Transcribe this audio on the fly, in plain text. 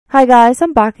Hi guys,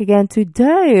 I'm back again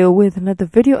today with another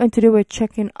video, and today we're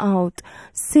checking out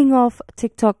Sing Off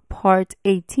TikTok part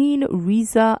 18,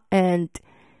 Riza and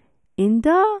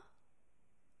Inda.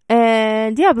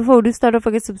 And yeah, before we do start, don't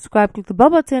forget to subscribe, click the bell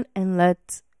button, and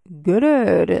let's get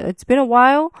it. It's been a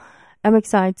while. I'm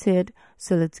excited,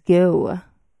 so let's go.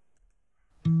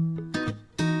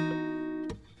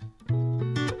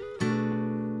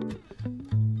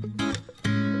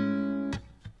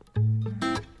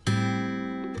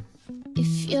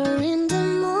 If you're in the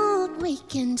mood, we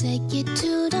can take it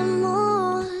to the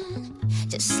moon.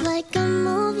 Just like a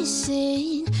movie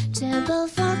scene, table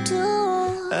for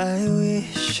two. I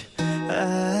wish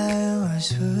I was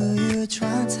who you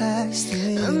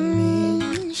texted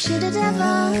me. She the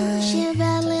devil, she a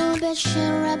bad little bitch, she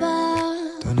a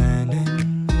rebel. 또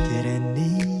나는 그래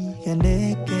네가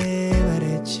내게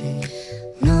말했지.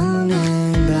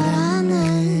 너는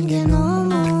바라는 게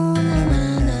너무나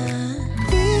많아.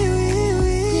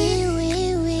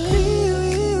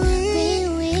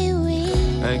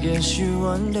 I guess you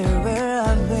wonder where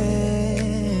I've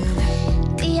been.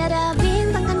 Tiada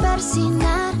bintang kan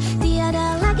bersinar,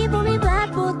 tiada lagi bumi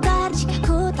berputar jika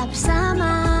ku tak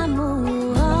bersamamu.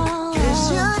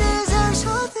 Cause your desires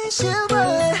something silver.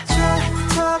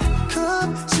 Talk,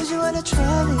 said you wanna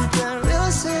try me down real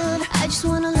soon. I just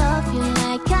wanna love you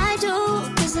like I do,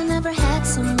 cause I never had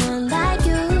someone like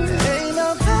you. Ain't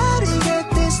nobody got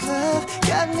this love,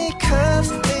 got me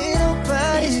cuffed. Ain't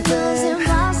nobody It feels better.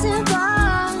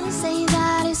 impossible, say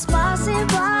that it's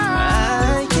possible.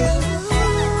 I get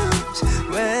loose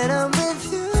when I'm with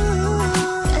you.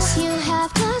 Cause you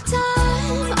have the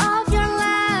time of your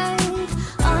life,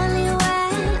 only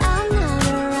when I'm not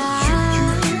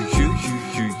around.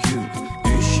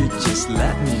 You should just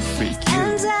let me freak you.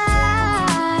 And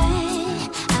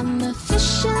I'm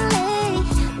officially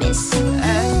missing I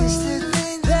you. used to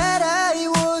think that I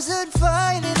wasn't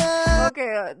fine enough.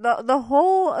 Okay, the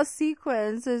whole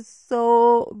sequence is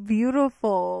so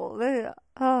beautiful.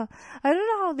 I don't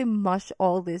know how they mush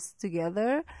all this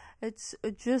together. It's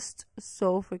just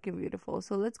so freaking beautiful.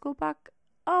 So let's go back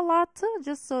a lot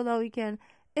just so that we can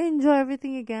enjoy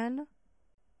everything again.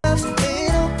 Ain't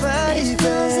nobody It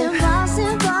feels better.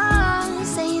 impossible,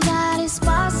 say that it's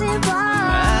possible.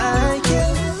 I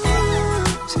get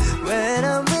loose when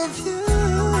I'm with you.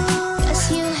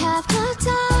 Cause you have the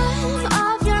time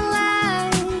of your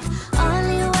life,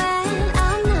 only when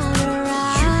I'm not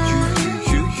around.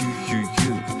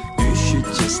 You should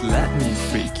just let me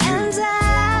freak you. And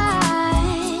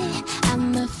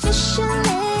I'm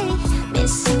officially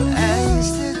missing I you.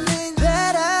 used to think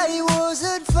that I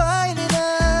wasn't fine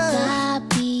enough.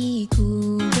 Tapi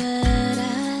ku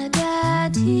berada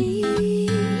di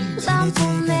lampu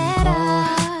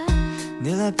merah.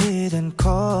 Nilapitan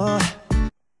ko.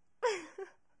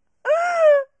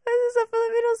 This is a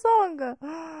Filipino song.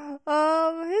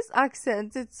 His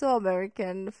accent, it's so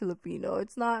American Filipino.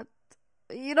 It's not,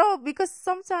 because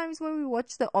sometimes when we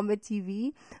watch the Ome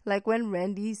TV, like when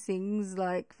Randy sings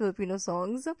like Filipino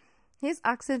songs, his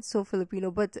accent's so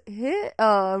Filipino, but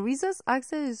Riza's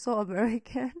accent is so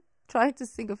American. Trying to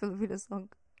sing a Filipino song.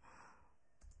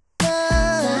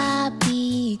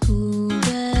 Tapi ku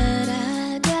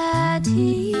berada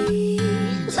di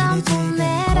lampu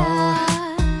merah.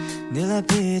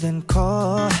 Nilapitan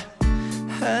ko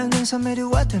hanggang sa may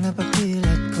diwata na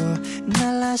pagkilat ko.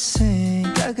 Nalasing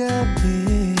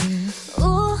kagabi.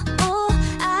 Ooh,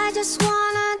 I just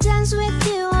wanna dance with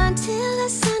you until the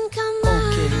sun comes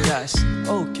up.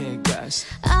 Okay, guys.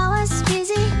 I was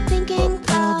busy thinking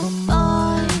about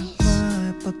boys.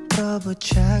 Paprabo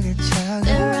chaga.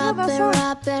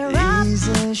 Rap.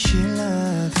 Isn't she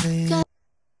lovely?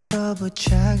 Paprabo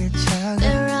chaga.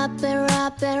 Rap.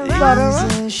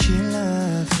 Isn't she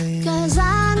lovely? Cause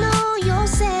I know you'll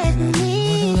save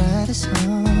me. Wanna write a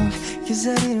song, cause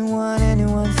I didn't want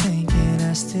anyone thinking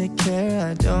I still care.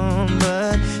 I don't,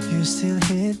 but you still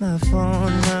hit my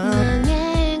phone up.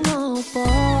 Nangengopo,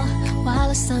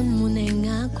 walasan mo neng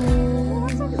ako.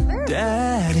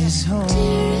 That is home.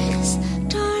 Dearest,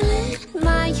 darling,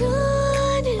 my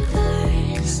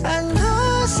universe. I know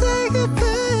I say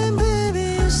goodbye,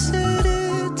 baby, you said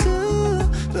it too.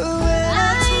 But when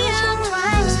I am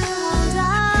trying to hold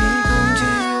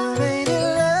on. made it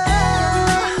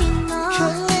love.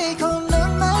 그리고 넌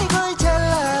말고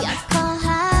있잖아.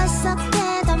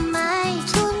 약속했었대 담아이.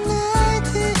 Tonight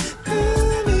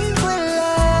꿈이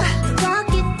몰라.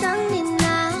 거기 있던 네 나,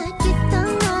 있던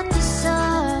어디서.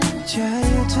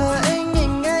 자유투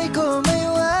앵앵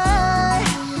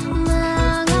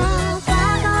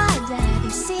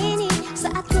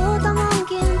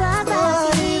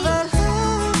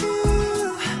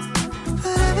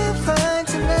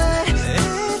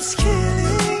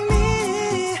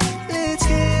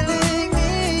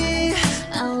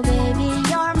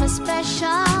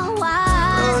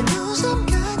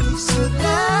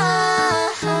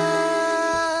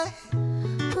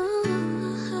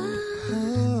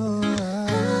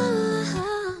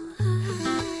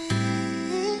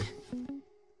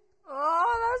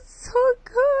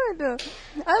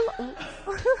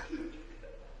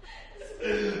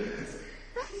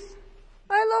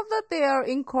are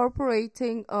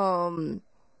incorporating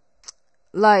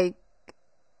like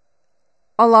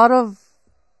a lot of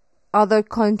other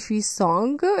country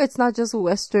song. It's not just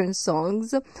Western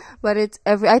songs, but it's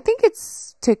I think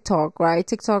it's TikTok, right?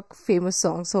 TikTok famous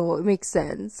song, so it makes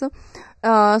sense.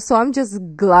 So I'm just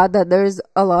glad that there's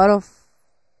a lot of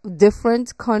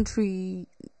different country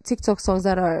TikTok songs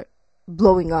that are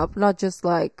blowing up, not just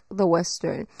like the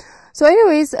Western. So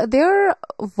anyways, their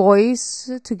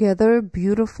voice together,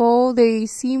 beautiful. They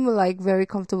seem like very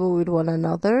comfortable with one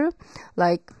another.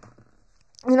 Like,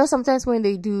 you know, sometimes when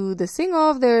they do the sing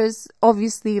off, there's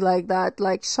obviously like that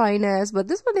like shyness, but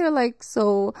this one they're like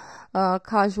so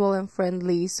casual and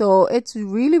friendly. So it's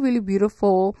really, really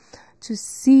beautiful to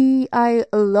see. I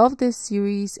love this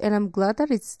series and I'm glad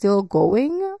that it's still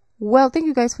going. Well, thank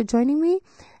you guys for joining me,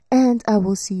 and I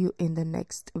will see you in the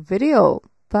next video.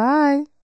 Bye.